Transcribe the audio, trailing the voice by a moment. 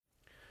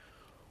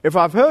If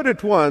I've heard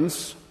it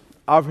once,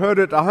 I've heard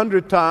it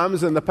 100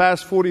 times in the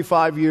past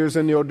 45 years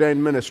in the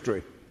ordained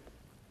ministry.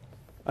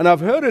 And I've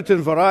heard it in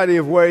a variety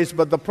of ways,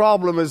 but the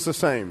problem is the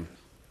same.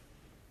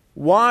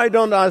 Why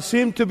don't I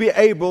seem to be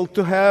able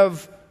to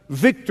have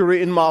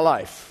victory in my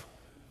life?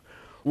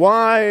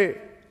 Why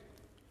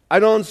I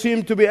don't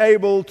seem to be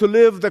able to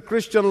live the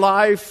Christian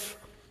life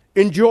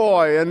in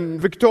joy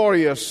and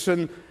victorious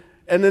and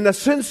in a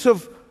sense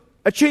of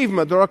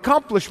achievement or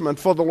accomplishment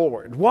for the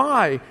Lord?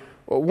 Why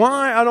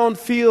I don't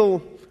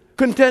feel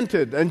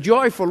contented and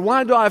joyful?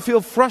 Why do I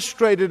feel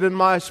frustrated in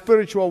my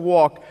spiritual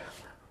walk?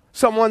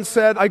 Someone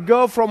said, I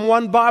go from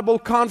one Bible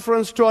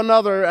conference to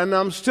another and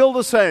I'm still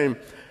the same.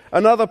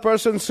 Another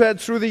person said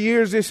through the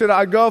years, he said,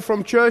 I go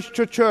from church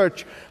to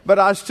church, but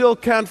I still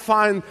can't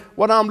find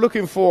what I'm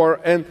looking for.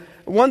 And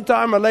one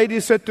time a lady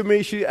said to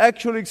me, she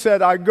actually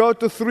said, I go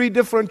to 3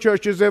 different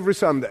churches every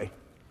Sunday.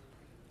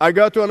 I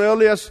go to an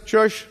earliest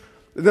church,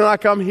 then I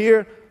come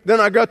here, then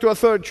I go to a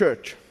 3rd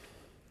church.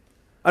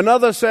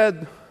 Another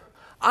said,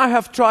 I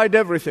have tried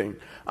everything.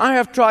 I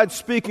have tried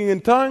speaking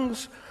in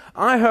tongues.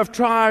 I have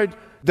tried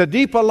the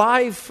deeper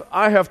life.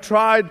 I have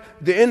tried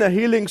the inner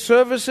healing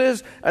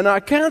services, and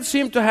I can't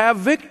seem to have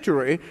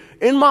victory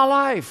in my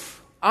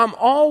life. I'm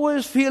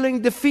always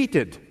feeling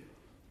defeated.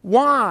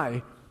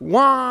 Why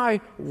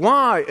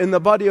in the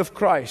body of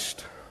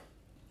Christ?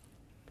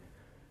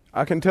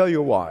 I can tell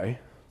you why.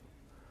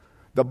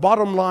 The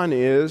bottom line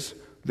is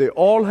they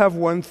all have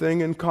one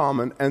thing in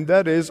common, and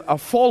that is a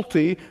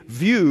faulty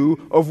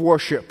view of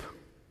worship.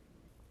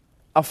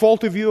 A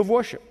faulty view of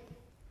worship.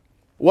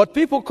 What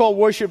people call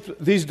worship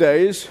these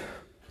days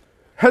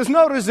has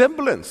no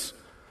resemblance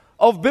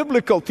of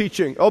biblical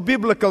teaching or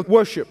biblical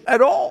worship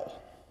at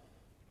all.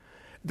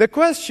 The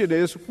question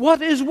is,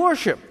 what is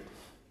worship?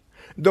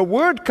 The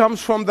word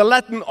comes from the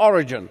Latin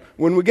origin.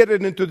 When we get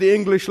it into the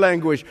English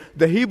language,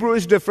 the Hebrew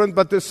is different,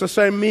 but it's the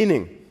same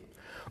meaning.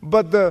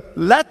 But the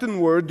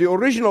Latin word, the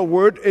original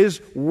word, is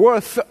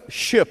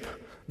worthship.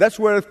 That's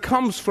where it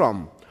comes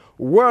from.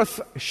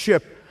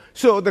 Worthship.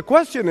 So the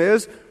question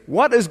is,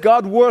 what is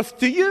God worth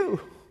to you?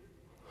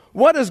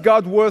 What is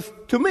God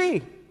worth to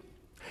me?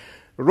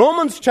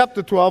 Romans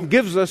chapter 12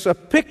 gives us a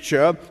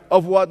picture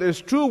of what is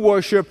true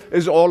worship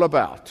is all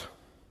about.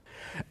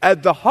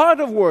 At the heart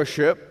of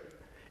worship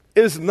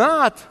is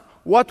not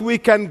what we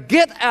can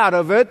get out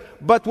of it,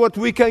 but what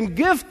we can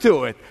give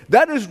to it.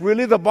 That is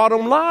really the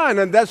bottom line,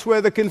 and that's where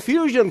the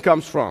confusion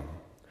comes from.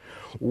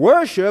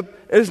 Worship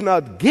is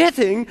not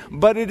getting,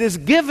 but it is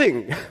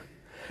giving.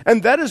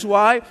 And that is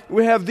why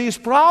we have these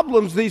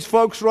problems, these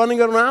folks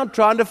running around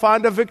trying to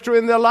find a victory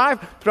in their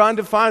life, trying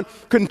to find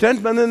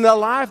contentment in their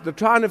life, they're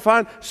trying to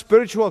find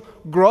spiritual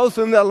growth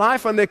in their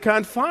life, and they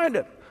can't find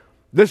it.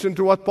 Listen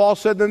to what Paul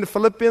said in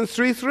Philippians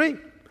 3:3.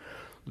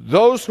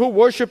 Those who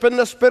worship in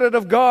the Spirit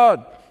of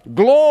God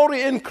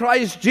glory in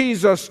Christ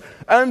Jesus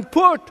and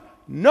put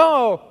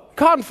no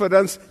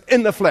confidence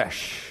in the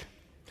flesh.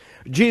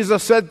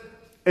 Jesus said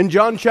in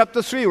John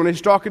chapter 3, when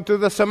he's talking to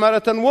the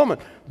Samaritan woman,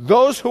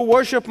 those who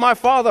worship my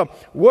Father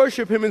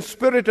worship him in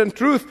spirit and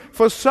truth.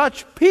 For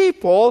such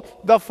people,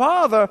 the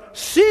Father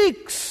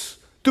seeks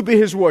to be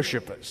his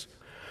worshipers.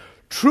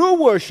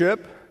 True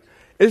worship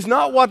is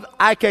not what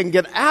I can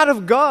get out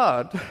of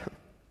God,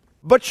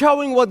 but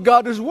showing what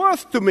God is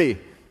worth to me.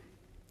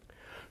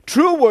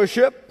 True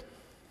worship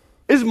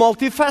is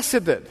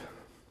multifaceted.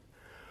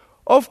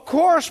 Of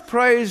course,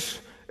 praise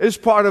is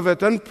part of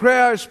it, and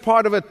prayer is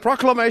part of it.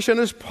 Proclamation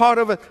is part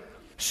of it.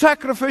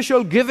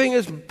 Sacrificial giving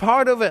is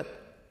part of it.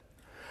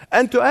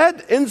 And to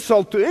add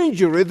insult to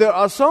injury, there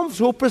are some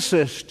who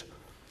persist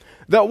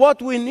that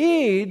what we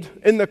need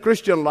in the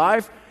Christian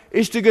life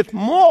is to get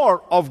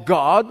more of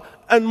God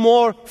and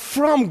more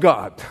from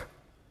God.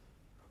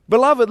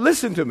 Beloved,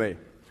 listen to me.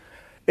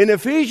 In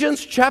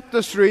Ephesians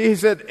chapter 3, he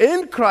said,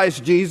 in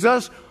Christ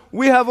Jesus,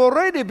 we have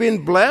already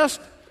been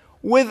blessed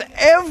with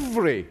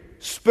every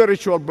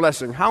spiritual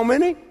blessing. How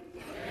many?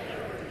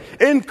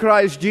 In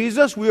Christ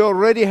Jesus, we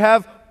already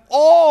have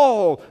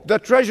all the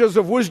treasures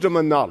of wisdom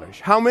and knowledge.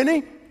 How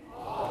many?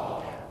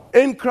 All.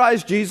 In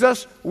Christ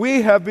Jesus,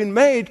 we have been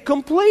made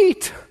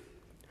complete.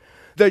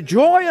 The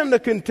joy and the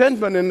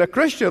contentment in the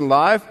Christian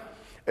life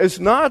is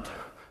not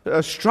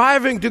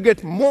striving to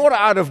get more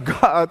out of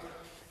God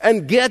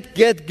and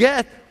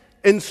get.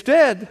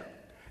 Instead,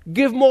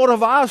 give more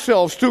of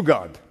ourselves to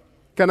God.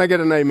 Can I get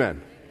an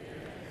amen?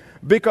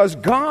 Because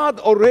God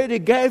already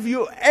gave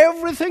you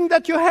everything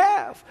that you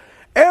have.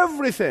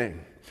 Everything.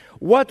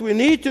 What we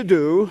need to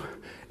do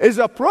is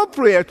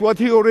appropriate what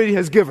He already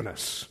has given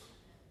us.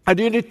 And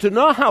you need to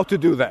know how to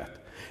do that.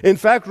 In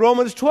fact,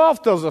 Romans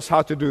 12 tells us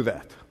how to do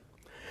that.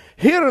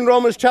 Here in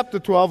Romans chapter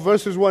 12,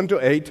 verses 1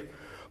 to 8,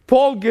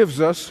 Paul gives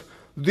us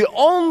the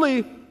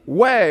only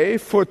way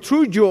for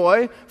true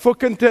joy, for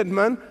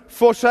contentment,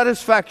 for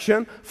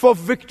satisfaction, for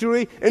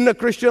victory in the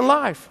Christian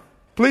life.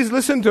 Please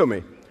listen to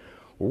me.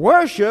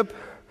 Worship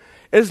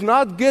is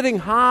not getting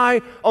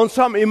high on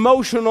some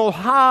emotional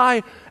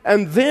high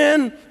and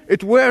then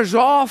it wears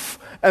off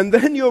and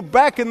then you're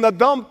back in the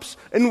dumps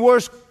in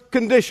worse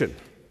condition.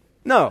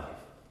 No.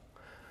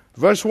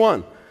 Verse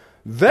 1.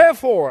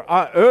 Therefore,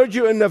 I urge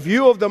you in the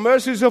view of the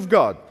mercies of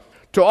God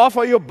to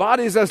offer your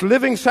bodies as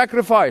living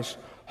sacrifice,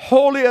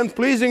 holy and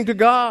pleasing to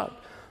God.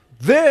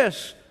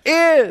 This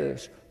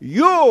is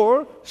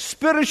your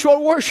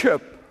spiritual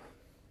worship.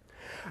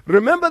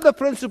 Remember the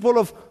principle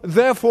of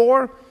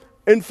therefore?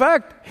 In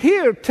fact,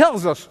 here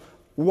tells us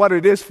what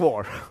it is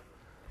for.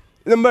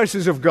 The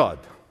mercies of God.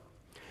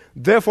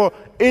 Therefore,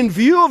 in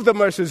view of the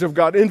mercies of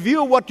God, in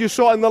view of what you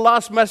saw in the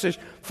last message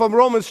from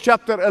Romans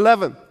chapter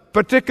 11,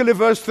 particularly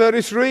verse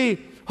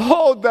 33,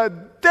 oh, the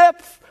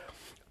depth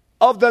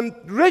of the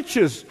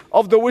riches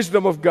of the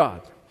wisdom of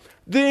God,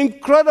 the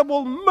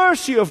incredible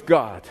mercy of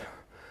God.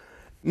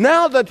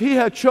 Now that He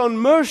had shown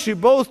mercy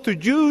both to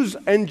Jews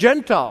and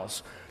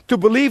Gentiles to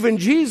believe in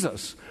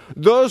Jesus,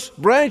 those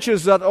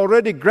branches that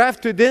already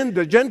grafted in,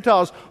 the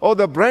Gentiles, or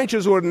the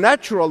branches were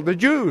natural, the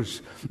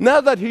Jews. Now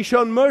that He's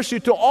shown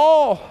mercy to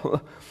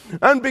all,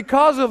 and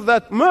because of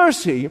that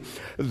mercy,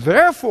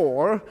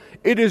 therefore,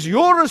 it is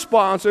your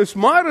response, it's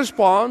my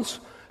response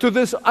to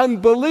this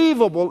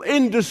unbelievable,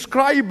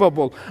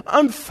 indescribable,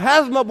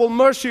 unfathomable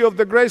mercy of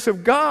the grace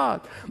of God.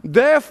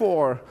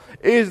 Therefore,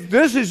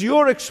 this is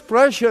your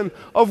expression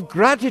of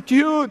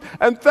gratitude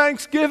and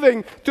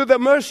thanksgiving to the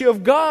mercy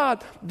of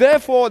God.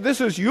 Therefore, this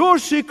is your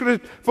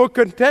secret for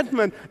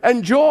contentment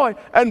and joy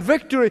and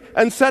victory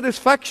and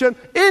satisfaction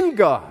in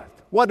God.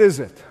 What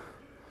is it?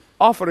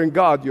 Offering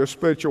God your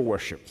spiritual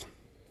worship.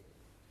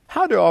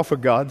 How do I offer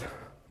God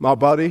my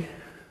body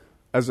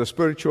as a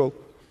spiritual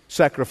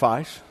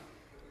sacrifice?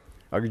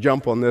 I could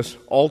jump on this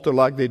altar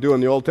like they do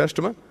in the Old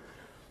Testament.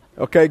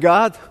 Okay,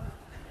 God,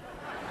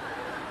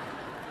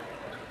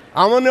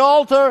 I'm on the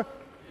altar.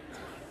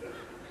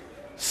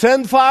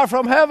 Send fire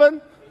from heaven.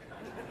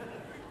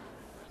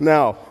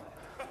 Now,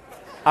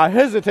 I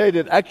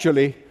hesitated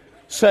actually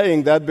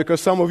saying that because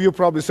some of you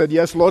probably said,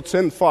 yes, Lord,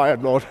 send fire,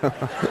 Lord.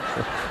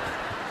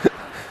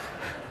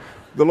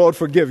 The Lord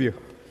forgive you.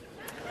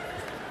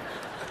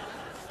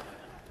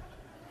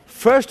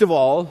 First of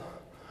all,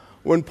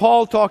 when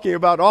Paul talking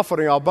about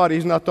offering our body,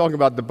 he's not talking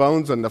about the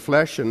bones and the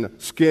flesh and the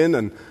skin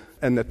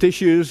and the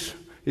tissues.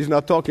 He's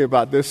not talking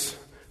about this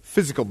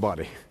physical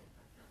body.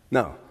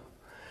 No.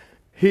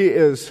 He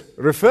is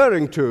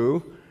referring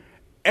to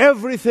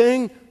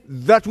everything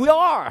that we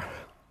are.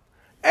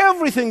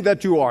 Everything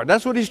that you are.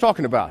 That's what he's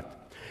talking about.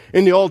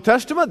 In the Old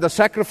Testament, the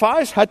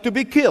sacrifice had to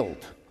be killed.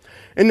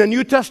 In the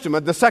New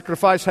Testament, the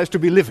sacrifice has to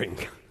be living.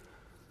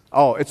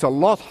 Oh, it's a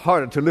lot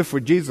harder to live for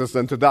Jesus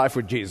than to die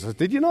for Jesus.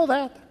 Did you know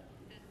that?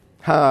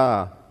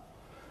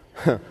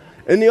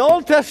 In the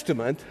Old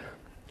Testament,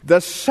 the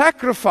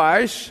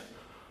sacrifice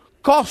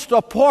cost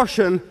a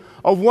portion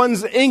of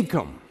one's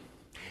income.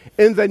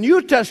 In the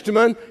New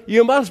Testament,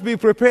 you must be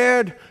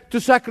prepared to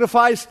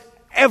sacrifice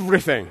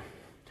everything.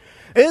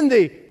 In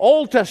the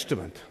Old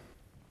Testament,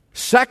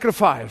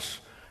 sacrifice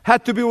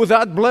had to be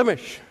without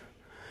blemish.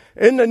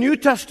 In the New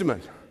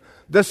Testament,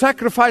 the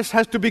sacrifice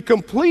has to be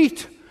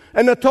complete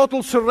and a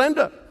total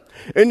surrender.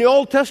 In the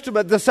Old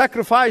Testament, the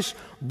sacrifice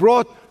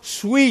brought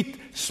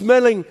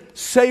sweet-smelling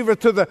savor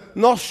to the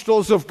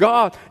nostrils of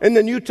God. In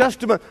the New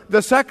Testament,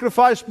 the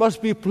sacrifice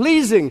must be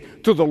pleasing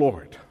to the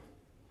Lord.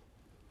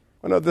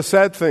 One of the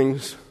sad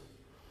things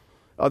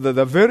are that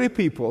the very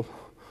people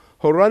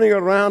who are running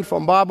around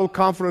from Bible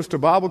conference to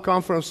Bible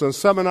conference and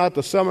seminar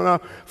to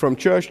seminar, from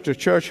church to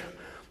church,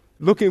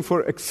 looking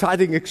for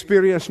exciting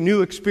experience,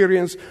 new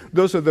experience,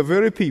 those are the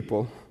very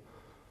people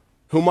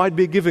who might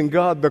be giving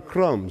God the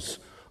crumbs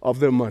of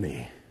their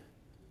money,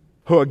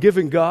 who are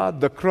giving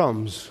God the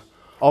crumbs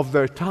of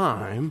their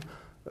time,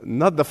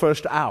 not the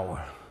first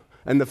hour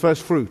and the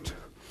first fruit.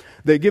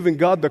 They're giving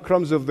God the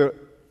crumbs of their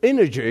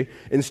energy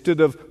instead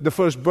of the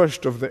first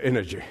burst of the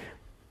energy.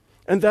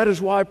 And that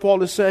is why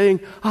Paul is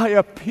saying, I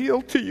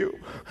appeal to you.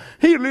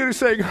 He literally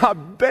saying, I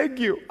beg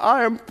you,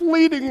 I am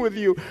pleading with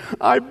you,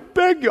 I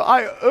beg you,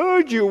 I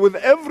urge you with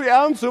every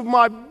ounce of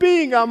my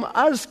being, I'm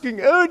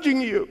asking,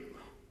 urging you.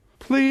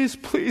 Please,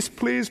 please,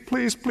 please,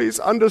 please, please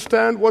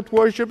understand what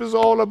worship is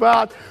all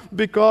about,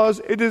 because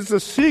it is the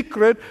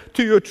secret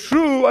to your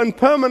true and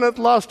permanent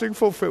lasting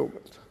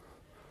fulfillment.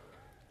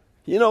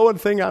 You know, one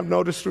thing I've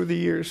noticed through the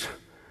years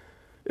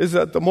is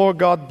that the more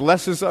God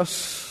blesses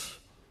us,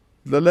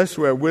 the less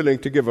we're willing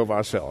to give of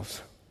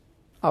ourselves.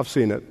 I've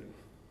seen it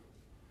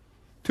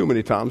too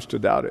many times to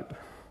doubt it.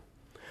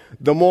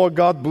 The more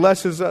God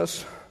blesses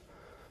us,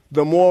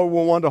 the more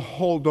we want to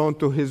hold on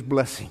to His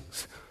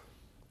blessings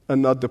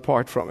and not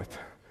depart from it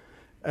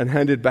and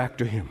hand it back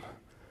to Him.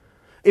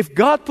 If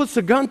God puts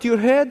a gun to your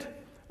head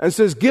and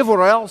says, give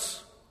or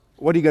else,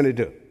 what are you going to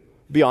do?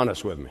 Be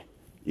honest with me.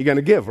 You're going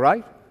to give,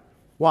 right?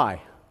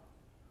 Why?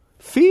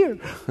 Fear.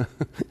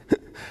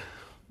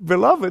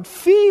 Beloved,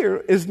 fear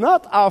is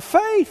not our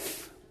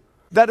faith.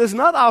 That is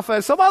not our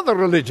faith. Some other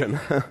religion.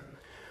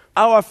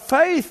 Our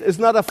faith is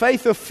not a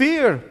faith of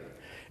fear.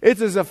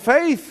 It is a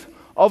faith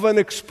of an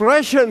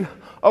expression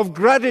of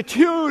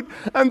gratitude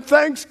and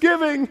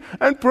thanksgiving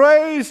and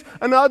praise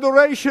and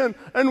adoration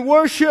and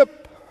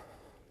worship.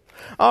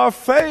 Our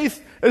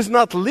faith is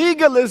not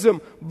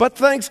legalism, but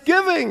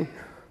thanksgiving.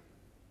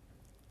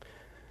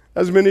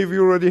 As many of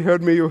you already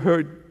heard me, you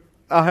heard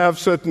I have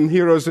certain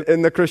heroes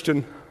in the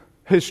Christian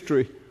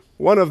history.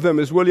 One of them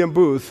is William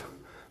Booth,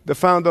 the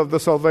founder of the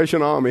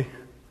Salvation Army.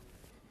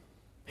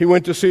 He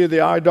went to see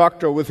the eye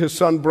doctor with his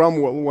son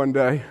Bromwell one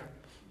day.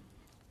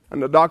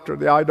 And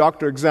the eye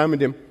doctor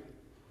examined him.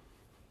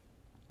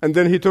 And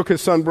then he took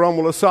his son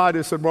Bromwell aside.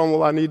 He said,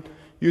 Bromwell, I need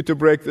you to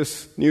break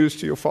this news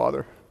to your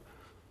father.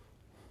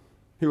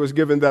 He was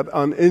given that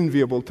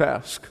unenviable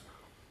task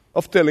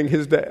of telling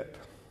his dad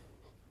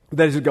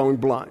that he's going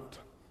blind.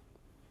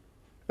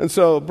 And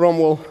so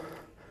Bromwell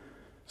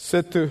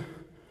said to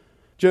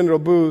General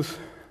Booth,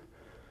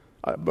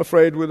 I'm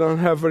afraid we don't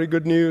have very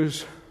good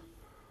news.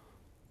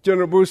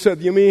 General Booth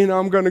said, you mean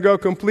I'm going to go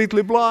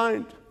completely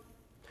blind?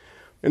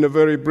 In a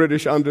very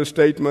British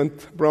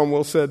understatement,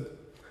 Bromwell said,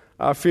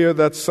 I fear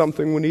that's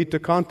something we need to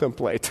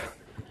contemplate.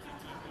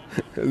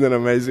 Isn't that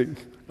amazing?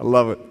 I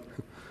love it.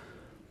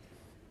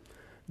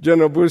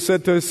 General Booth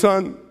said to his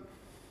son,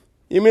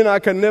 you mean I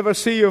can never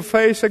see your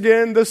face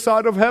again this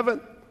side of heaven?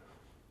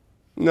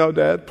 No,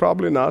 Dad,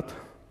 probably not.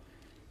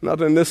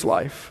 Not in this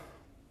life.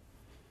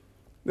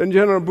 Then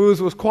General Booth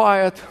was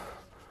quiet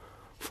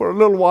for a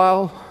little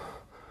while.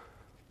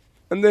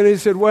 And then he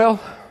said, well,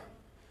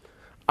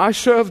 I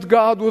served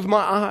God with my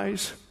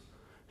eyes.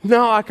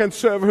 Now I can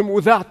serve Him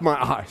without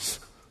my eyes.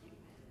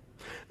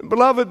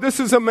 Beloved, this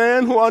is a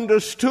man who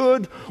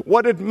understood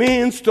what it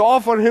means to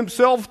offer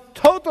himself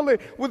totally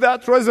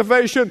without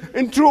reservation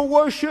in true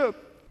worship.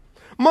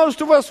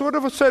 Most of us would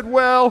have said,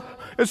 well,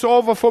 it's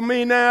over for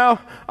me now.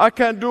 I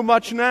can't do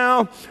much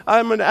now.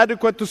 I'm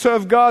inadequate to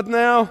serve God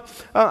now.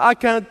 I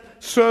can't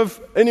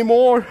serve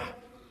anymore.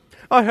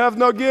 I have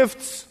no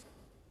gifts.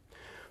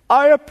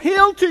 I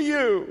appeal to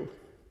you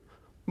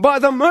by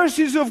the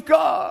mercies of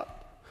God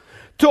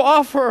to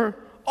offer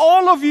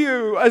all of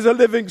you as a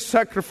living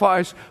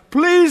sacrifice,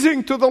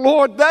 pleasing to the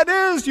Lord. That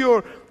is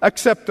your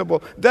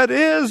acceptable. That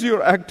is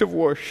your act of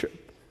worship.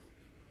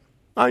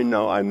 I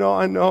know,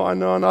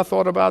 and I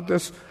thought about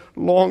this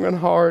long and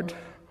hard.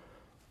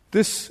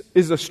 This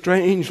is a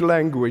strange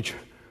language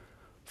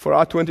for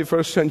our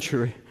 21st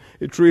century.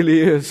 It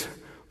really is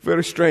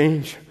very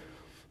strange.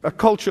 A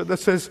culture that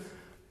says,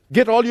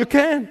 get all you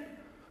can,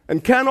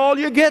 and can all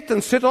you get,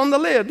 and sit on the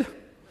lid.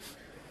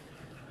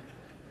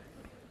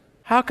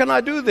 How can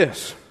I do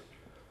this?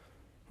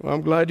 Well,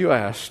 I'm glad you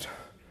asked.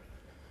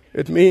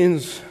 It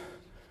means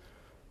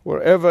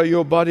wherever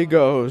your body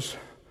goes,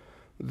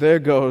 there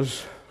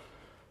goes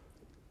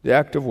the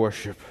act of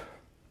worship.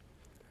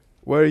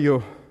 Where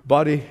your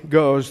body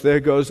goes, there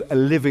goes a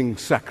living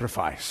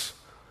sacrifice.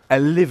 A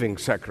living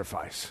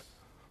sacrifice.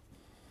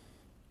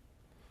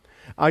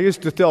 I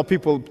used to tell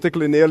people,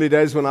 particularly in the early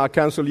days when I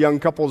counseled young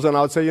couples, and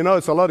I would say,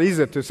 it's a lot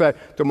easier to say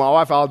to my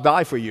wife, I'll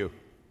die for you.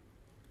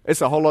 It's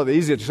a whole lot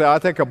easier to say, I'll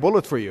take a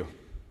bullet for you.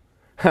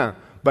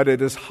 But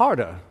it is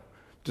harder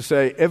to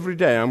say, every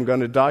day I'm going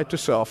to die to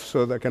self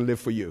so that I can live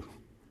for you.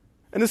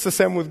 And it's the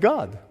same with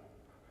God.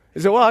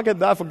 You say, well, I can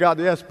die for God,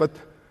 yes, but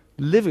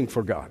living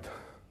for God,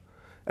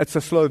 it's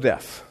a slow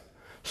death.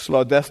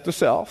 Slow death to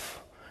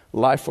self,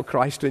 life for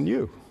Christ in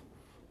you.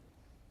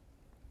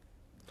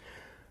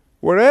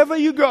 Wherever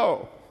you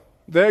go,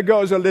 there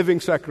goes a living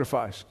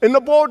sacrifice. In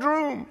the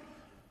boardroom,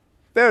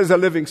 there is a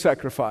living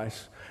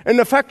sacrifice. In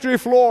the factory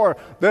floor,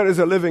 there is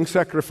a living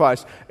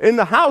sacrifice. In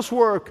the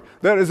housework,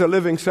 there is a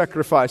living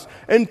sacrifice.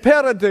 In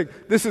parenting,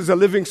 this is a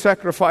living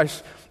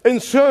sacrifice.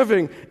 In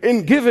serving,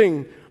 in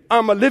giving,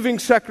 I'm a living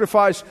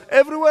sacrifice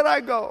everywhere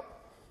I go.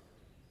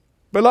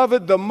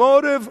 Beloved, the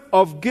motive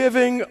of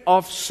giving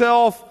of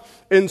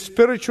self in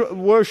spiritual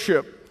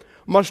worship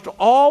must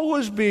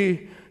always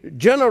be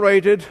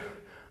generated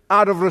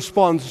out of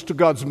response to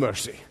God's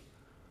mercy.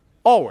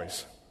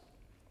 Always.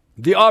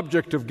 The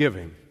object of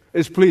giving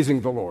is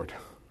pleasing the Lord.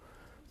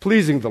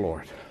 Pleasing the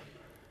Lord.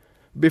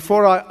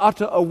 Before I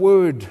utter a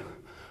word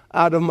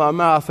out of my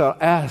mouth, I'll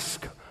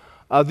ask,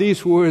 are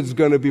these words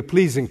going to be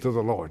pleasing to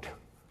the Lord?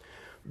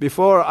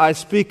 Before I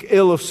speak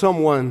ill of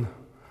someone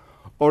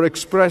or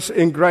express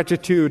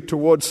ingratitude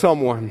towards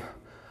someone,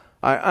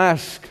 I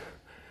ask,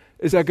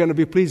 is that going to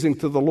be pleasing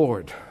to the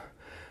Lord?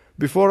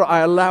 Before I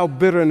allow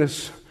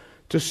bitterness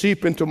to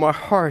seep into my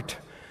heart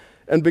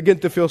and begin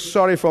to feel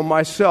sorry for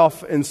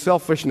myself in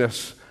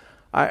selfishness,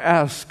 I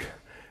ask,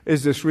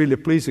 is this really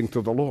pleasing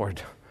to the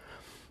Lord?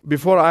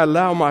 Before I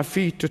allow my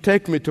feet to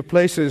take me to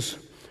places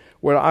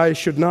where I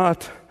should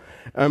not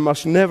and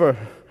must never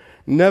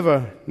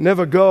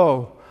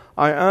go,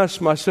 I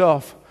ask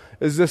myself,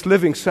 is this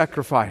living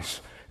sacrifice?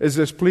 Is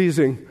this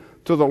pleasing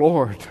to the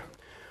Lord?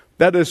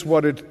 That is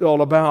what it's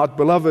all about.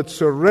 Beloved,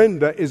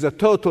 surrender is a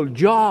total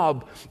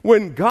job.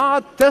 When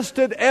God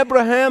tested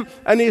Abraham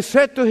and He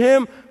said to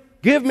him,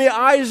 give me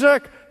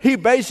Isaac, He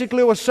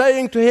basically was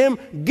saying to him,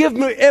 give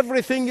me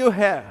everything you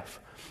have.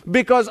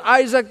 Because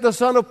Isaac, the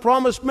son of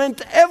promise,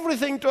 meant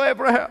everything to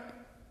Abraham.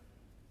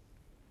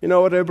 You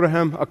know what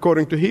Abraham,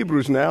 according to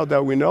Hebrews now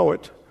that we know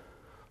it,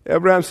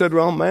 Abraham said,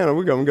 well, man,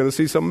 we're going to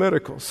see some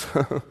miracles.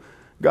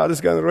 God is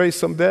going to raise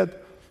some dead.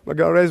 We're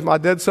going to raise my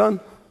dead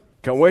son.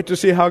 Can't wait to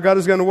see how God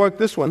is going to work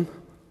this one.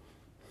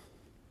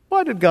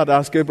 Why did God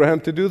ask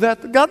Abraham to do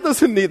that? God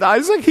doesn't need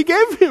Isaac. He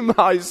gave him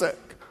Isaac.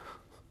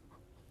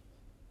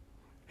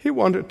 He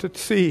wanted to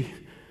see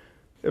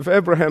if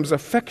Abraham's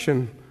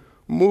affection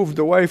moved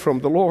away from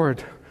the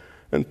Lord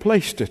and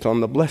placed it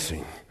on the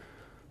blessing.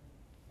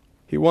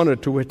 He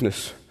wanted to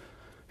witness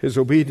his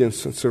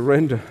obedience and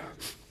surrender.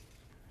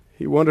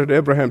 He wanted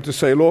Abraham to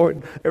say,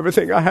 Lord,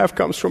 everything I have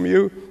comes from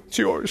you. It's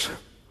yours.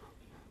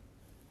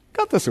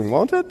 God doesn't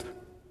want it.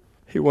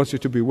 He wants you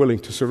to be willing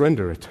to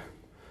surrender it.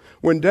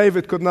 When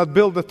David could not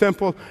build the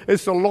temple,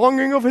 it's the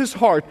longing of his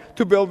heart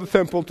to build the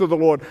temple to the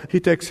Lord. He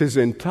takes his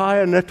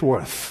entire net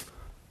worth,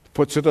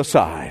 puts it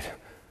aside,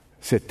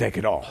 said, take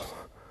it all.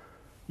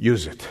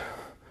 Use it.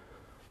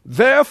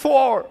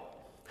 Therefore,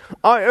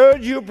 I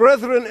urge you,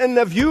 brethren, in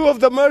the view of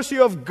the mercy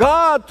of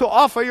God, to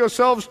offer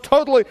yourselves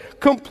totally,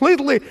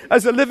 completely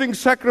as a living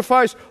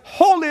sacrifice,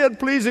 holy and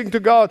pleasing to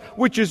God,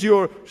 which is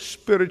your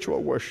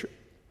spiritual worship.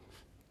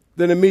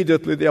 Then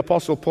immediately the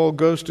Apostle Paul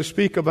goes to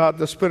speak about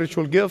the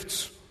spiritual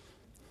gifts,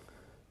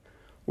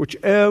 which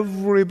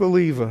every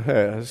believer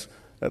has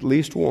at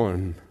least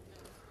one.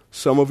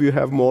 Some of you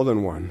have more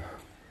than one.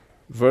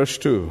 Verse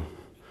 2.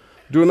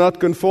 Do not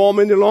conform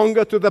any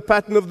longer to the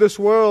pattern of this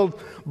world,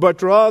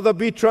 but rather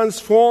be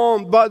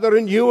transformed by the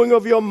renewing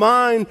of your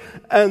mind.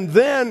 And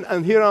then,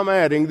 and here I'm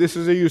adding, this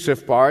is a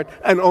Yusuf part,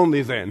 and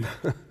only then.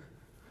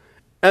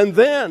 And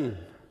then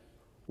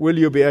will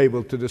you be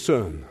able to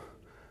discern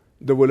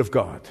the will of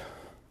God.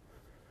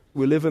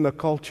 We live in a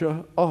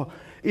culture,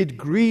 it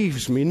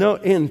grieves me no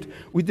end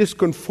with this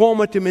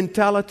conformity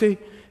mentality.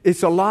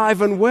 It's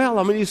alive and well.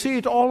 I mean, you see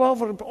it all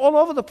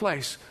over the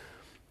place.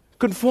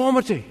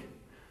 Conformity.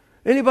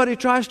 Anybody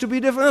tries to be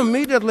different,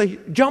 immediately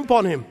jump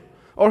on him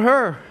or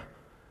her.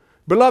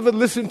 Beloved,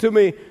 listen to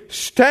me.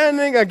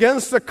 Standing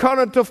against the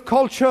current of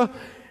culture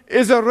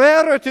is a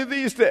rarity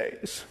these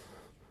days.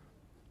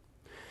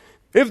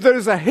 If there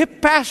is a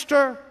hip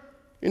pastor,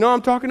 you know what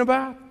I'm talking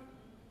about?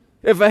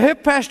 If a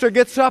hip pastor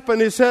gets up and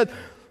he said,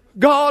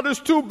 God is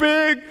too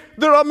big,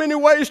 there are many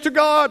ways to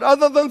God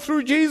other than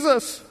through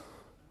Jesus.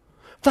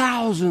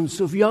 Thousands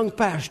of young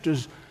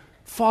pastors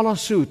follow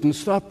suit and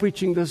start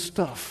preaching this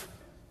stuff.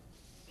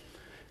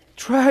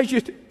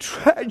 Tragedy,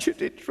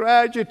 tragedy,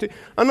 tragedy.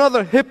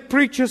 Another hip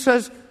preacher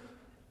says,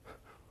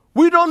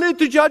 we don't need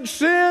to judge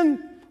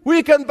sin.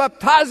 We can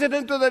baptize it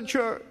into the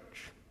church.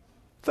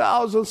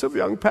 Thousands of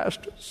young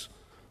pastors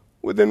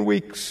within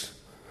weeks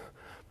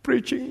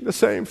preaching the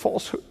same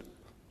falsehood.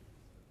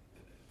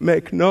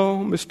 Make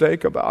no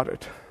mistake about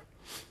it.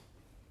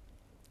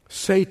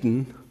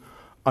 Satan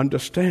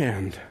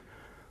understands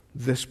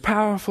this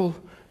powerful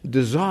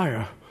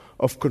desire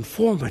of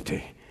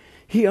conformity.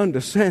 He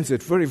understands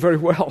it very, very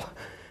well.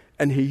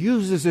 And he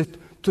uses it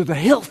to the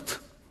hilt.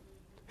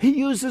 He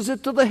uses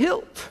it to the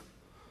hilt.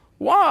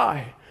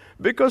 Why?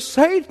 Because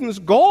Satan's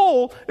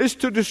goal is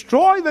to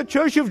destroy the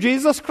church of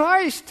Jesus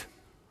Christ.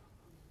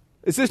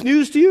 Is this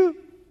news to you?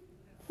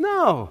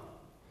 No.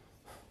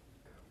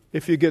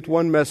 If you get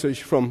one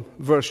message from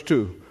verse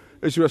 2,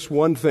 it's just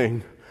one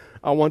thing.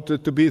 I want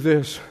it to be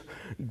this.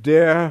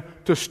 Dare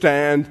to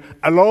stand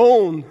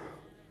alone.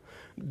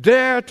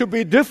 Dare to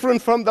be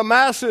different from the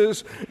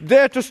masses.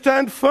 Dare to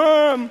stand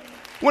firm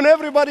when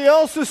everybody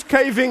else is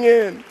caving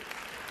in.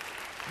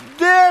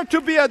 Dare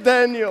to be a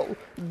Daniel.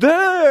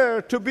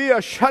 Dare to be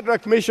a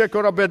Shadrach, Meshach,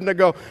 or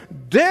Abednego.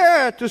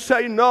 Dare to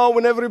say no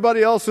when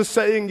everybody else is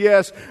saying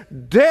yes.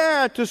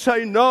 Dare to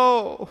say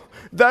no.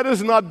 That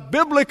is not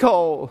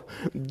biblical.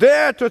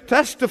 Dare to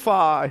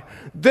testify.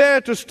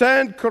 Dare to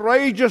stand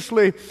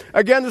courageously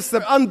against the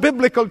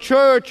unbiblical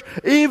church.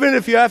 Even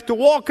if you have to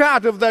walk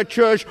out of that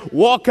church,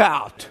 walk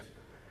out.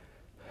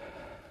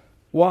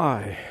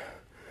 Why?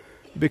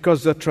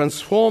 Because the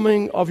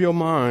transforming of your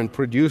mind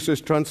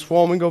produces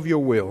transforming of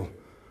your will.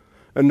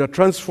 And the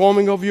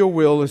transforming of your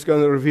will is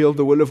going to reveal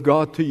the will of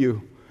God to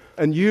you.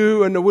 And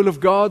you and the will of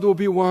God will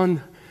be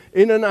one,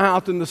 in and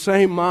out in the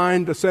same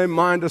mind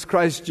as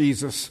Christ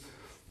Jesus.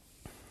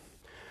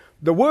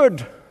 The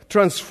word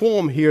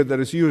transform here that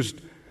is used,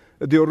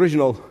 the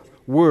original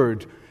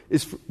word,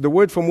 is the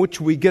word from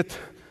which we get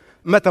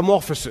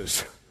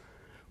metamorphosis,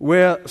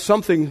 where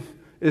something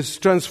is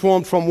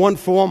transformed from one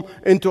form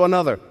into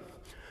another.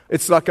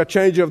 It's like a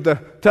change of the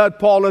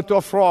tadpole into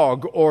a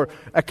frog or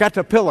a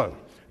caterpillar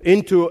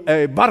into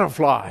a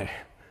butterfly.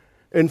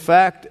 In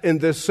fact, in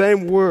this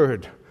same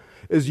word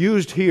is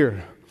used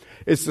here.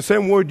 It's the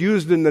same word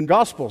used in the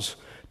Gospels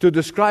to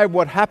describe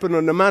what happened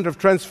on the Mount of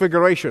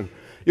Transfiguration.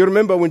 You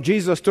remember when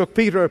Jesus took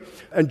Peter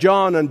and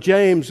John and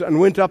James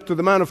and went up to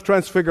the Mount of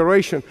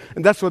Transfiguration,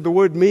 and that's what the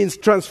word means,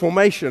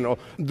 transformation, or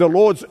the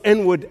Lord's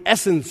inward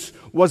essence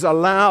was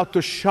allowed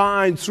to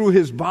shine through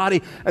his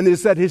body, and it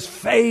said his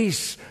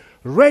face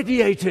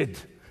radiated.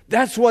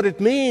 That's what it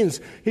means.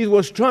 He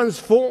was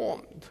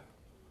transformed.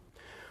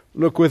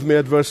 Look with me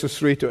at verses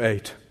 3 to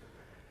 8.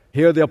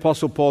 Here the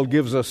Apostle Paul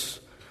gives us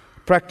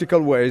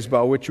practical ways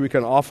by which we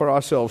can offer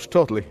ourselves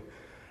totally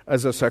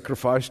as a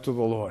sacrifice to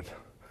the Lord.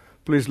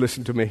 Please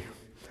listen to me.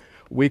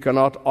 We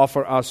cannot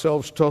offer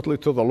ourselves totally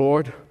to the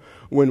Lord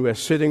when we're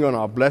sitting on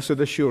our blessed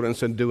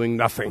assurance and doing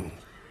nothing.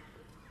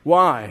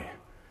 Why?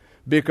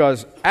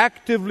 Because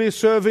actively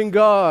serving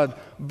God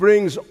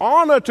brings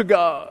honor to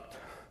God.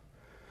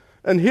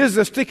 And here's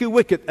the sticky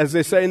wicket, as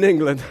they say in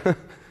England.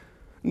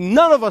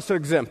 None of us are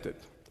exempted.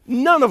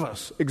 None of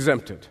us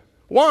exempted.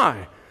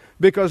 Why?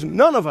 Because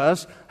none of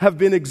us have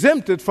been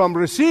exempted from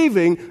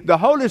receiving the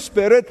Holy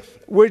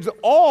Spirit with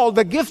all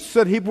the gifts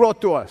that He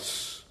brought to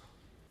us.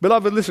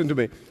 Beloved, listen to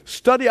me.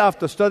 Study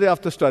after study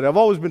after study. I've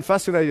always been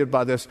fascinated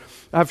by this.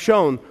 I've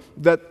shown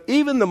that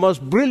even the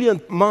most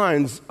brilliant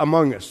minds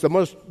among us, the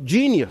most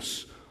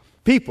genius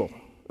people,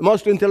 the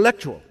most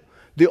intellectual,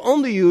 they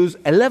only use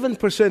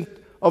 11%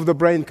 of the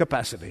brain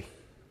capacity.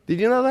 Did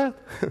you know that?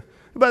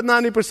 About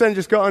 90%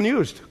 just go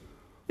unused.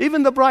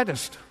 Even the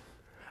brightest.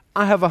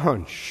 I have a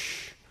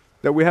hunch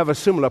that we have a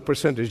similar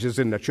percentages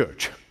in the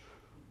church.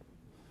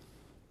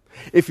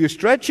 If you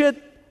stretch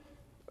it,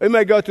 it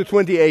may go to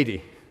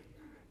 20-80.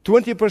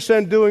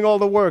 20% doing all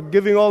the work,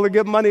 giving all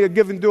the money,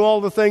 doing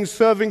all the things,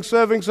 serving.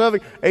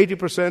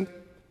 80%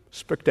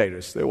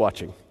 spectators, they're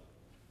watching.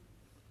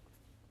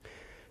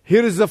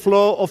 Here is the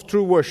flow of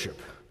true worship.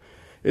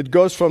 It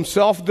goes from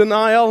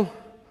self-denial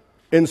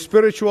in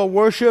spiritual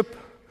worship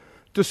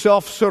to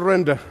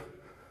self-surrender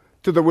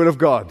to the will of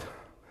God.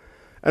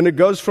 And it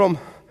goes from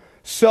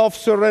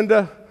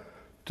self-surrender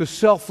to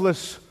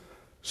selfless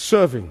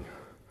serving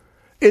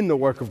in the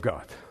work of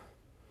God.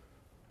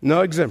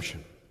 No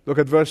exemption. Look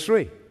at verse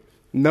 3.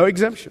 No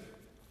exemption.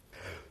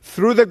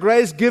 Through the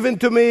grace given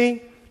to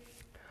me,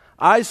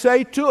 I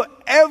say to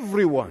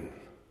everyone.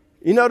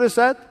 You notice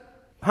that?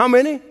 How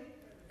many?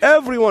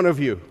 Every one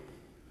of you.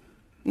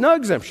 No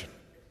exemption.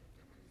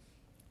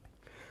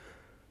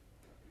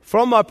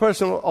 From my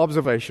personal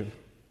observation,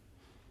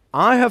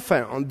 I have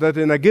found that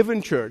in a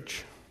given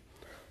church,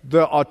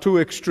 there are two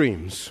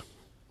extremes.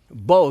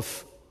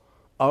 Both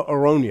are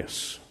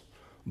erroneous.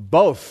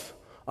 Both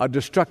are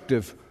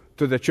destructive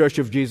to the Church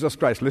of Jesus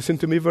Christ. Listen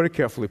to me very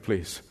carefully,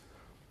 please.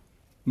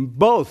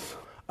 Both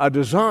are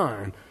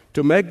designed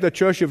to make the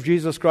Church of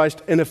Jesus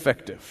Christ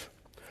ineffective.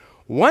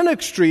 One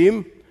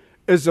extreme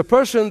is the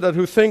person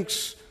who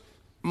thinks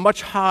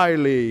much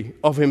highly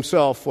of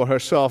himself or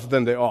herself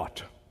than they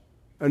ought.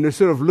 And they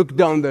sort of look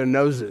down their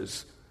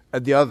noses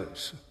at the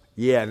others.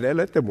 Yeah, they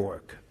let them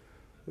work.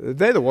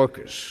 They're the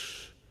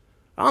workers.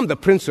 I'm the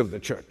prince of the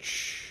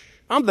church.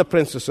 I'm the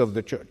princess of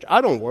the church.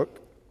 I don't work.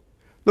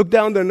 Look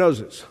down their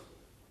noses.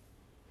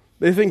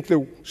 They think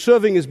the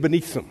serving is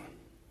beneath them.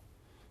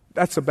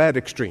 That's a bad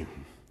extreme.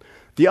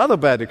 The other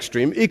bad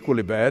extreme,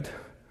 equally bad,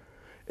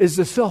 is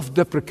the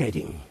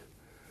self-deprecating.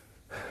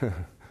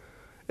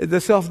 The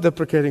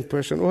self-deprecating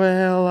person.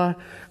 Well,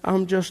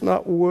 I'm just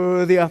not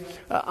worthy.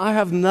 I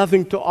have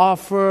nothing to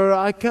offer.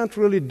 I can't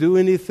really do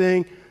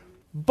anything.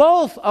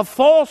 Both are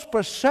false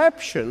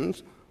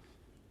perceptions,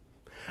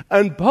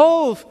 and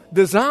both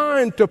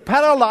designed to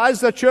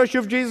paralyze the Church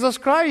of Jesus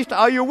Christ.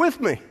 Are you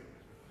with me?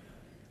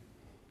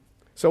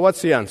 So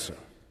what's the answer?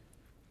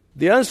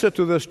 The answer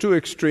to those two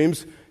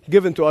extremes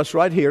given to us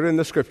right here in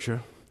the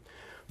Scripture.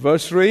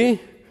 Verse 3,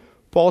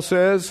 Paul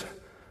says,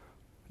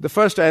 the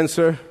first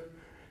answer,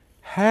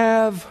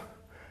 have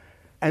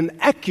an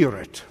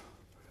accurate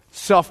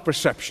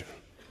self-perception.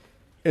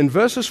 In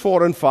verses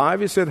 4 and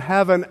 5, he said,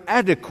 have an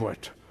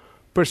adequate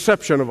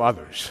perception of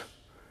others.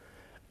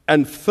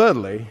 And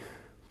thirdly,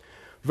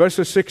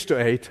 verses 6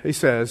 to 8, he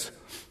says,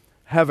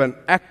 have an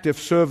active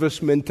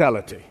service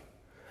mentality.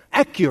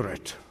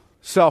 Accurate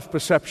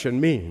self-perception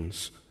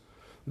means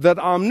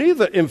that I'm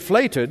neither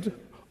inflated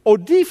or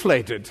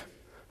deflated.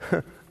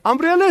 I'm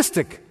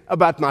realistic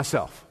about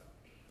myself.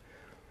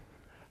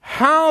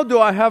 How do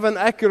I have an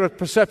accurate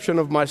perception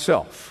of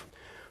myself?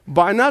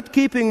 By not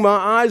keeping my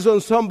eyes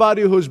on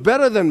somebody who's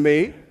better than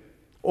me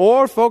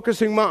or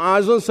focusing my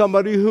eyes on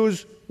somebody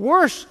who's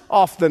worse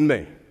off than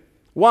me.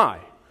 Why?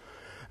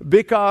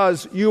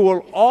 Because you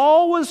will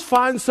always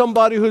find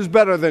somebody who's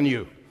better than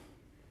you.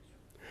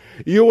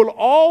 You will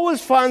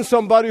always find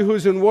somebody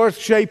who's in worse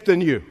shape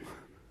than you.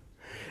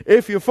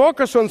 If you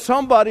focus on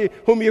somebody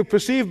whom you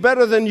perceive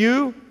better than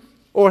you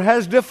or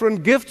has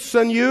different gifts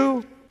than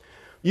you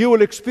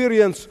will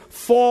experience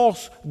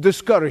false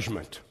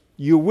discouragement.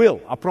 You will,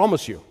 I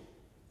promise you.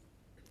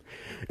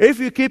 If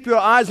you keep your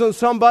eyes on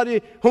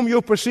somebody whom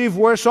you perceive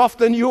worse off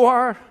than you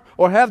are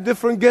or have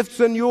different gifts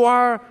than you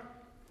are,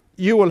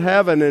 you will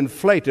have an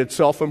inflated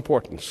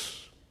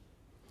self-importance.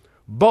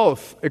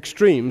 Both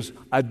extremes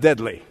are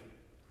deadly.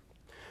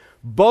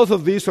 Both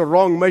of these are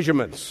wrong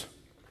measurements.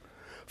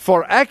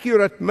 For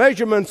accurate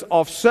measurements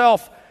of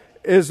self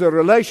is a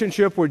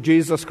relationship with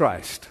Jesus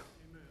Christ.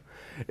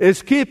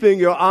 It's keeping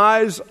your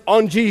eyes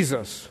on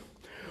Jesus.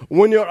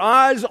 When your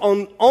eyes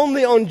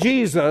only on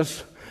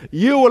Jesus,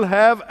 you will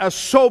have a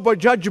sober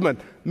judgment,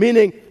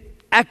 meaning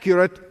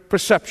accurate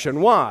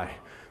perception. Why?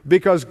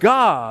 Because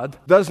God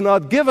does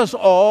not give us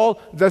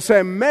all the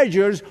same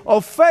measures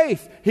of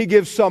faith. He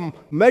gives some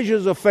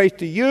measures of faith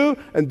to you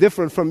and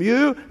different from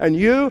you and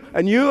you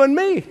and you and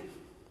me.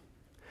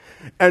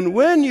 And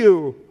when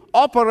you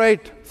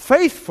operate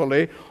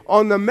faithfully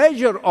on the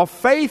measure of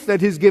faith that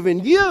He's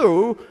given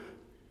you,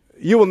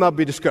 you will not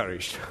be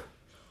discouraged.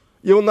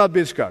 You will not be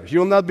discouraged. You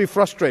will not be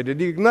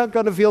frustrated. You're not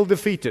going to feel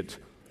defeated.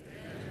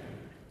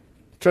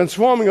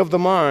 Transforming of the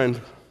mind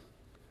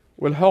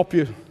will help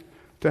you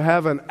to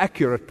have an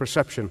accurate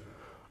perception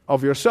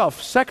of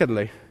yourself.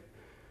 Secondly,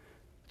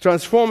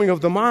 transforming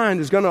of the mind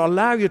is going to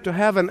allow you to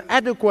have an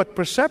adequate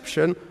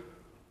perception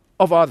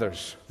of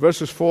others.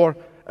 Verses 4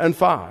 and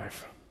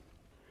 5.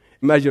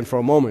 Imagine for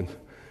a moment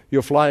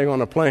you're flying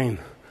on a plane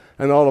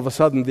and all of a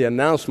sudden the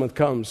announcement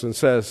comes and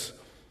says,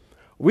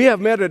 we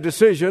have made a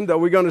decision that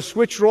we're going to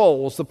switch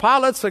roles. The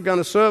pilots are going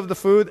to serve the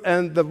food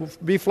and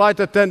be flight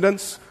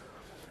attendants,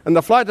 and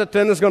the flight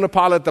attendant is going to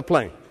pilot the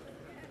plane.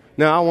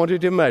 Now, I want you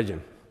to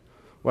imagine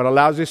what a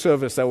lousy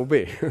service that will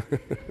be.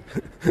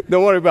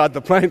 Don't worry about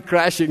the plane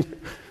crashing.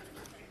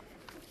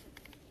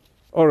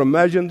 Or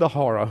imagine the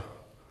horror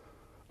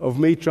of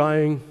me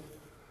trying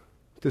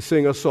to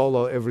sing a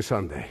solo every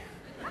Sunday.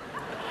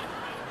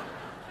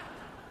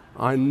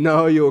 I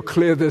know you'll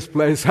clear this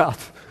place out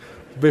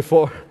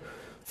before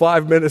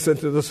 5 minutes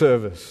into the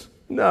service.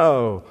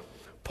 No.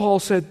 Paul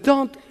said,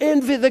 don't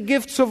envy the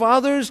gifts of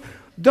others.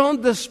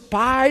 Don't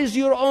despise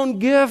your own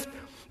gift.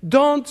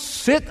 Don't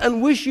sit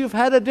and wish you've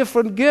had a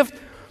different gift.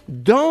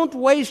 Don't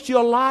waste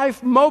your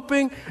life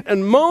moping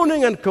and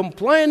moaning and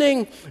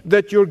complaining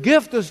that your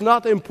gift is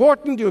not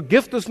important, your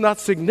gift is not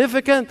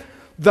significant.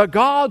 The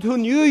God who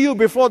knew you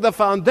before the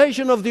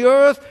foundation of the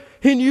earth,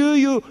 He knew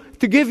you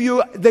to give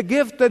you the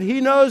gift that He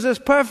knows is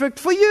perfect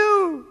for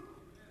you.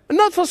 And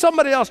not for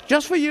somebody else,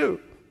 just for you.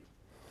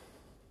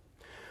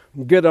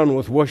 Get on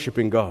with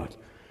worshiping God,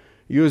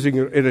 using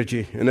your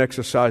energy and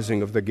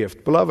exercising of the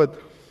gift. Beloved,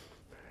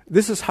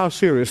 this is how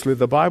seriously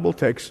the Bible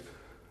takes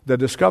the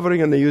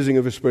discovering and the using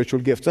of a spiritual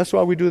gift. That's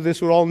why we do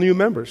this with all new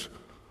members.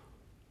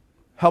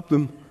 Help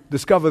them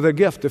discover their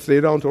gift if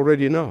they don't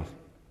already know.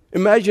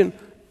 Imagine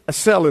a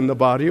cell in the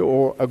body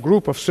or a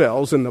group of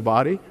cells in the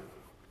body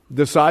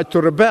decide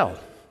to rebel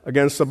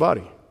against the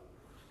body.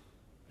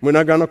 We're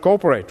not going to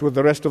cooperate with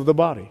the rest of the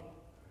body.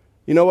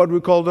 You know what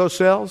we call those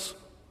cells?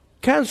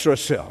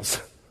 Cancerous cells.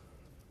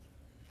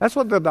 That's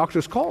what the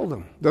doctors call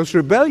them. Those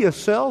rebellious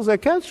cells, they're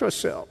cancerous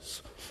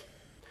cells.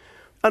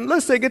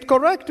 Unless they get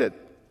corrected,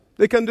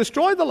 they can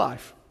destroy the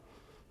life.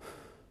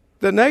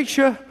 The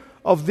nature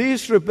of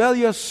these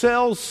rebellious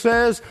cells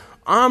says,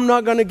 I'm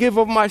not going to give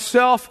of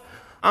myself.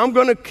 I'm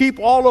going to keep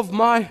all of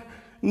my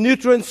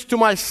nutrients to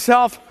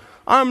myself.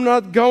 I'm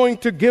not going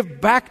to give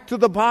back to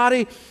the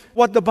body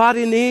what the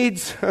body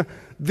needs.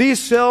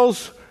 These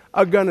cells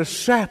are going to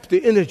sap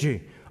the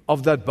energy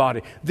of that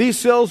body. These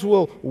cells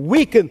will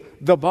weaken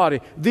the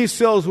body. These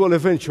cells will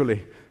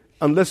eventually,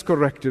 unless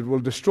corrected, will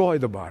destroy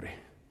the body.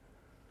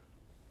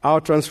 Our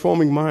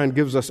transforming mind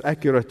gives us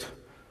accurate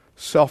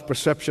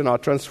self-perception. Our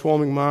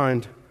transforming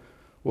mind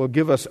will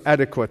give us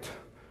adequate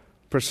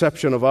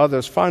perception of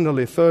others.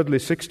 Finally, thirdly,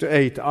 6 to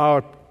 8,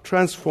 our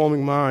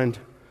transforming mind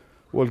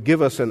will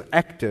give us an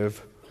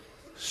active,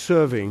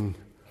 serving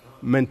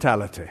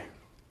mentality.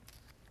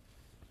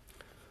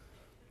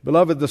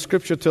 Beloved, the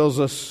Scripture tells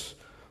us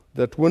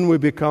that when we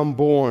become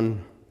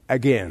born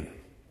again,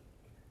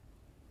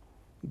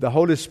 the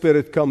Holy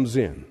Spirit comes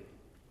in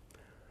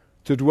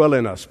to dwell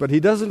in us. But He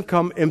doesn't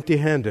come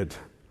empty-handed.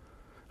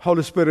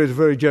 Holy Spirit is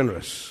very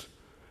generous.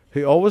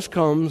 He always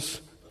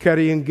comes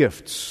carrying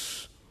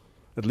gifts,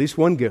 at least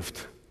one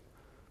gift.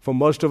 For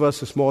most of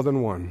us, it's more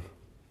than one.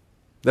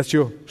 That's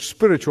your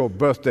spiritual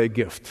birthday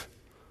gift.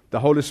 The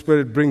Holy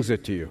Spirit brings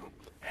it to you,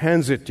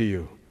 hands it to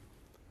you.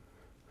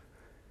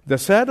 The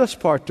saddest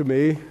part to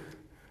me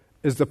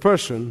is the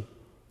person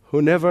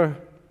who never,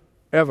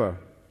 ever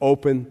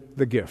opened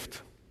the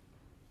gift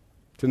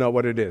to know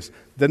what it is.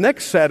 The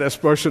next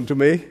saddest person to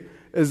me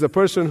is the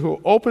person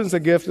who opens the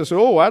gift and says,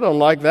 oh, I don't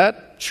like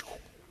that.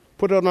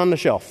 Put it on the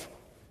shelf.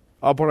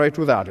 Operate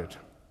without it.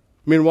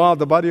 Meanwhile,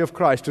 the body of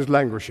Christ is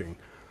languishing.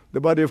 The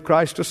body of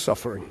Christ is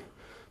suffering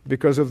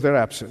because of their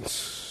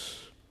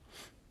absence.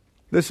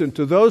 Listen,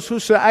 to those who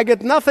say, I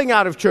get nothing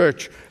out of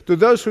church, to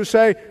those who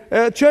say,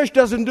 church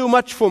doesn't do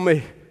much for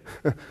me,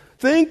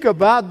 think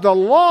about the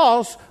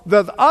loss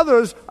that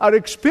others are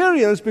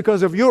experiencing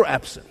because of your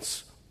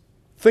absence.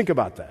 Think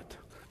about that,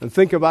 and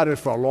think about it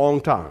for a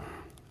long time.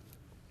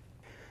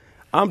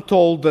 I'm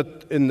told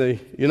that in the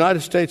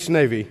United States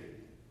Navy,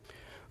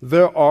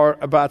 there are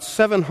about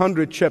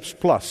 700 ships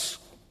plus,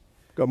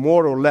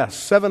 more or less,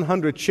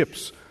 700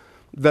 ships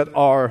that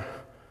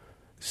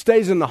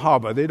stays in the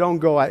harbor. They don't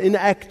go out,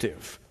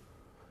 inactive.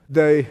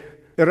 They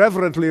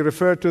irreverently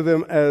refer to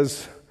them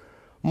as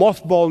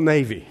mothball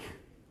navy.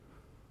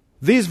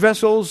 These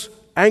vessels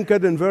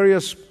anchored in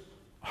various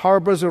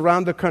harbors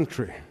around the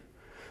country.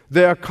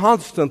 They are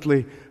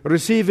constantly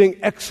receiving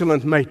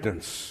excellent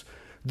maintenance.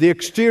 The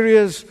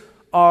exteriors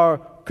are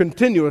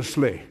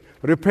continuously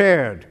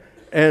repaired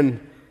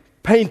and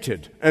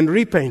painted and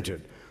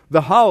repainted.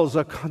 The hulls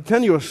are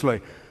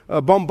continuously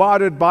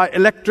bombarded by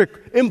electric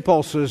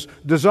impulses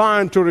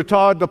designed to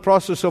retard the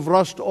process of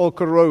rust or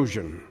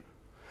corrosion.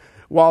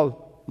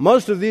 While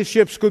most of these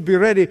ships could be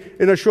ready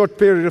in a short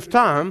period of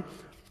time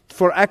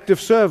for active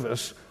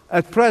service,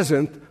 at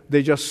present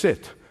they just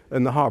sit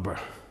in the harbor.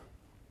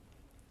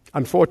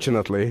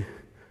 Unfortunately,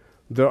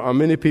 there are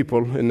many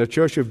people in the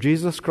Church of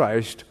Jesus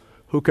Christ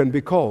who can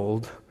be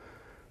called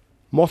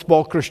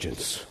mothball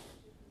Christians.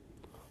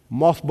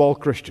 Mothball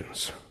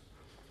Christians.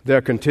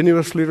 They're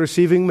continuously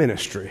receiving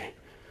ministry.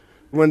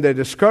 When they're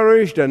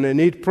discouraged and they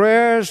need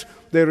prayers,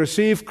 they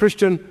receive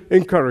Christian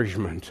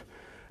encouragement.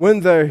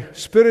 When they're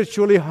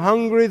spiritually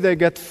hungry, they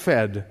get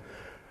fed.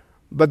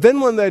 But then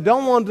when they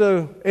don't want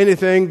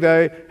anything,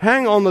 they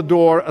hang on the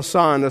door a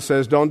sign that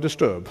says, "Don't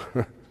disturb."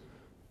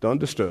 Don't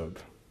disturb.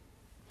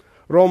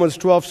 Romans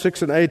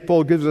 12:6-8,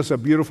 Paul gives us a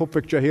beautiful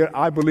picture here.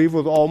 I believe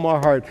with all my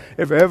heart,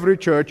 if every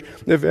church,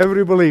 if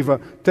every believer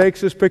takes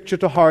this picture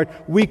to heart,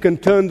 we can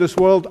turn this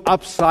world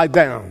upside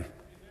down.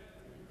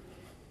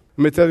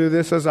 Let me tell you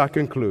this as I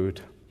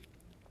conclude.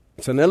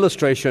 It's an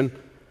illustration.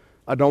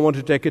 I don't want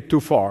to take it too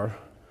far.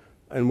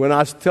 And when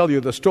I tell you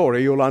the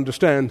story, you'll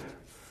understand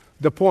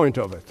the point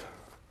of it.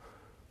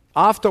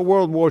 After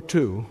World War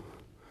II,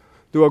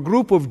 there were a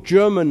group of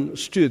German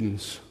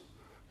students,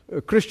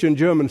 Christian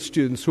German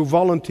students, who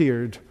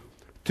volunteered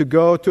to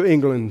go to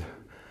England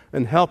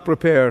and help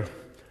repair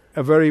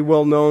a very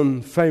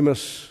well-known,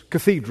 famous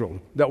cathedral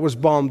that was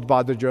bombed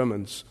by the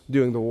Germans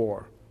during the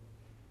war.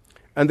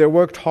 And they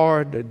worked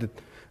hard, they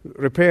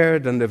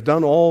repaired, and they've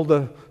done all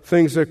the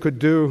things they could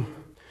do.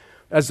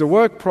 As the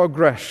work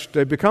progressed,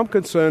 they become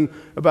concerned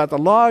about the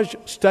large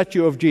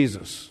statue of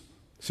Jesus.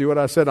 See what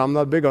I said? I'm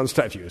not big on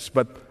statues,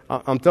 but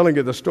I'm telling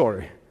you the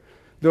story.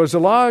 There was a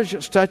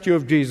large statue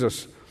of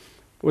Jesus.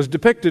 It was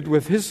depicted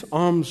with his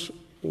arms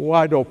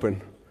wide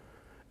open.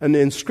 And the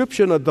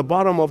inscription at the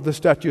bottom of the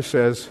statue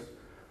says,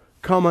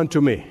 "Come unto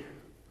me."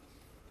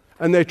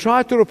 And they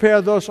tried to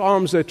repair those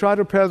arms, they tried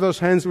to repair those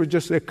hands,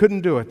 they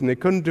couldn't do it, and they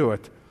couldn't do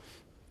it.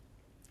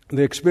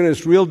 They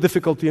experienced real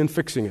difficulty in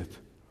fixing it.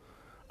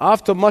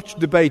 After much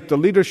debate, the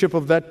leadership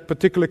of that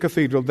particular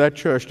cathedral, that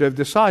church, they've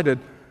decided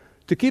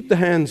to keep the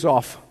hands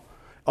off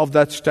of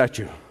that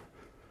statue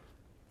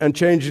and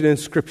change the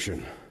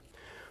inscription.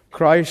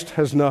 Christ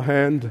has no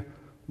hand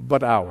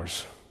but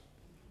ours.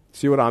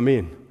 See what I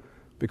mean?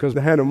 Because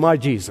the hand of my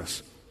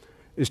Jesus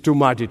is too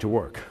mighty to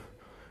work.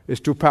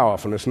 It's too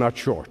powerful, it's not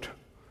short.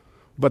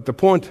 But the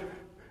point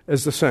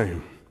is the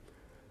same.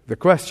 The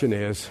question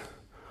is,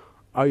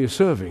 are you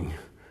serving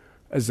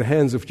as the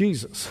hands of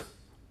Jesus?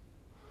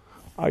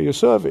 Are you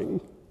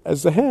serving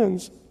as the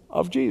hands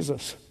of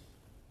Jesus?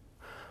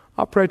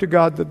 I pray to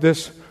God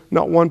that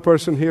not one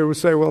person here would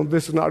say, "Well,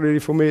 this is not really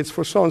for me, it's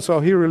for so-and-so,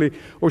 he really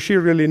or she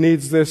really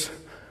needs this."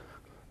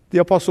 The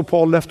Apostle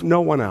Paul left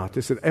no one out.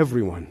 He said,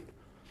 everyone.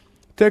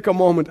 Take a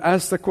moment,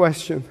 ask the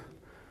question.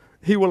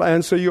 He will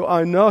answer you.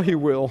 I know he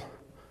will.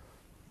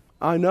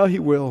 I know he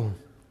will.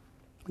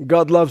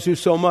 God loves you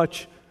so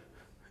much.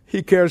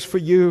 He cares for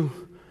you.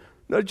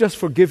 Not just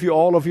forgive you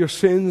all of your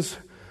sins,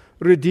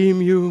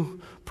 redeem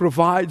you,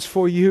 provides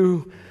for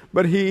you,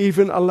 but he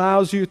even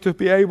allows you to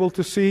be able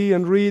to see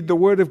and read the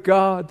Word of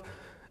God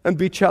and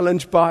be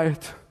challenged by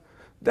it.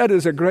 That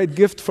is a great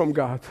gift from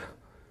God.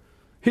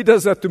 He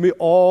does that to me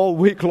all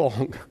week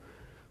long.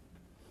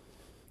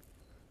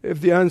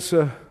 If the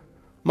answer,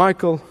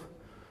 Michael,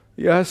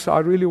 yes, I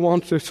really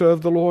want to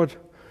serve the Lord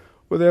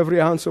with every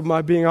ounce of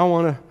my being. I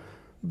want to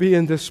be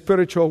in this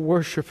spiritual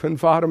worship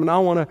environment. I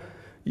want to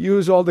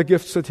use all the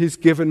gifts that he's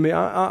given me.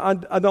 I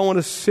don't want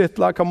to sit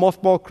like a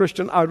mothball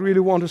Christian. I really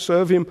want to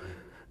serve him,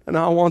 and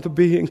I want to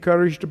be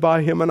encouraged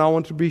by him, and I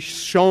want to be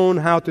shown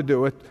how to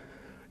do it.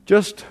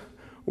 Just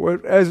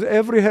as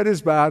every head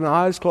is bowed and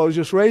eyes closed,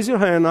 just raise your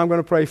hand and I'm going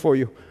to pray for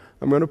you.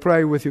 I'm going to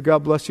pray with you.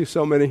 God bless you.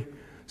 So many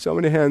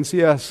hands.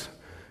 Yes.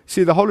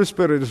 See, the Holy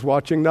Spirit is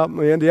watching, not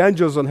me, and the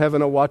angels in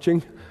heaven are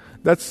watching.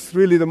 That's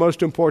really the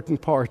most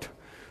important part.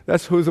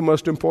 That's who the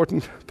most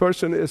important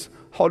person is.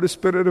 Holy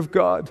Spirit of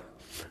God.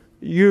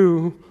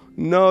 You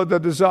know the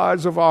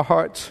desires of our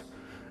hearts.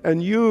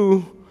 And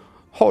you,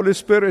 Holy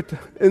Spirit,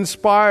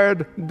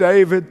 inspired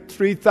David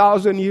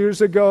 3,000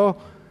 years ago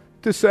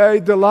to say,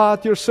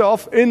 delight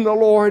yourself in the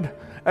Lord,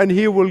 and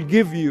he will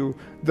give you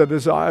the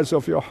desires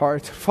of your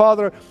heart.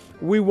 Father,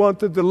 we want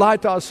to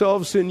delight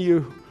ourselves in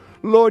you.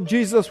 Lord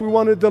Jesus, we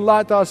want to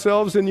delight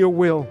ourselves in your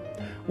will.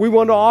 We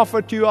want to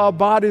offer to you our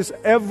bodies,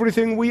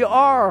 everything we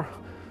are,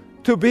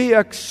 to be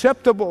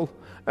acceptable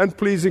and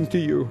pleasing to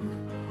you.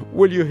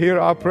 Will you hear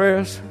our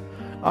prayers?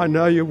 I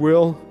know you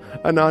will,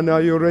 and I know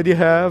you already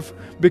have,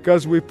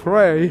 because we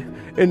pray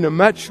in the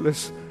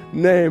matchless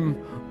name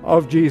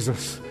of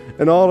Jesus.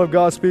 And all of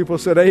God's people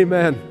said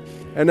amen,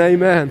 and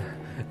amen,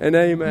 and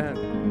amen.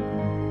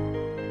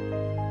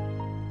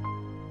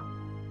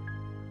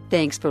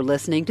 Thanks for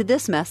listening to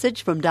this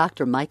message from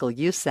Dr. Michael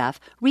Youssef,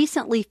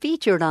 recently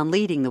featured on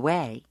Leading the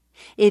Way.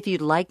 If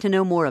you'd like to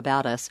know more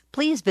about us,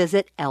 please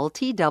visit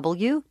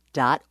ltw.org.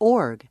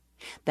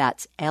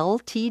 That's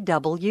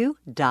ltw.org.